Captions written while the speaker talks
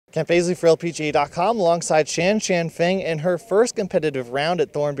Kent Baisley for LPGA.com alongside Shanshan Feng in her first competitive round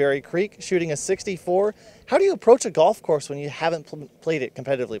at Thornberry Creek, shooting a 64. How do you approach a golf course when you haven't played it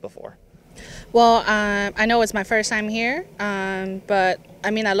competitively before? Well, I know it's my first time here, but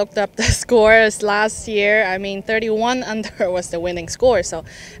I mean, I looked up the scores last year. I mean, 31 under was the winning score, so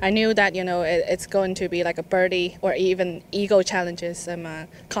I knew that it's going to be like a birdie or even eagle challenges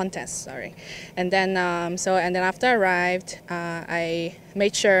contest. Sorry, and then and then after I arrived, I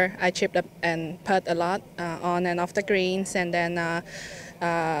made sure I chipped up and putt a lot on and off the greens, and then I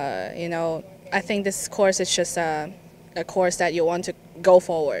think this course is just a course that you want to go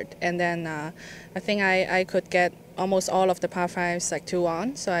forward, and then I think I could get almost all of the par fives like 2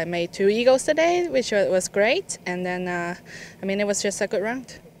 on, so I made 2 eagles today, which was great, and then I mean, it was just a good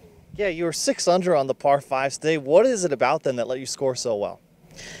round. Yeah, you were 6 under on the par 5s today. What is it about them that let you score so well?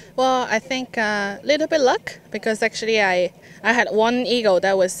 Well, I think a little bit luck, because actually I had 1 eagle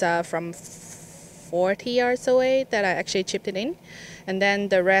that was from 40 yards away that I actually chipped it in, and then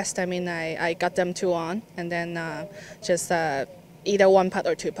the rest, I mean, I got them 2 on, and then just either 1 putt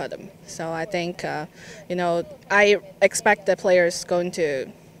or 2 putt them. So I think I expect the players going to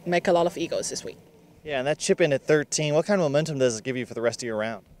make a lot of eagles this week. Yeah, and that chip in at 13, what kind of momentum does it give you for the rest of your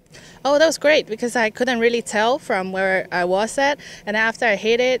round? Oh, that was great, because I couldn't really tell from where I was at, and after I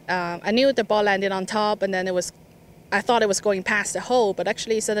hit it, I knew the ball landed on top, and then I thought it was going past the hole, but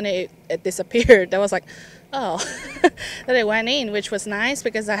actually suddenly it disappeared. I was like, oh, that it went in, which was nice,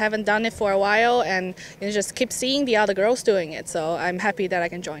 because I haven't done it for a while, and just keep seeing the other girls doing it. So I'm happy that I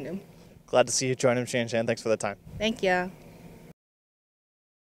can join them. Glad to see you join him, Shanshan. Thanks for the time. Thank you.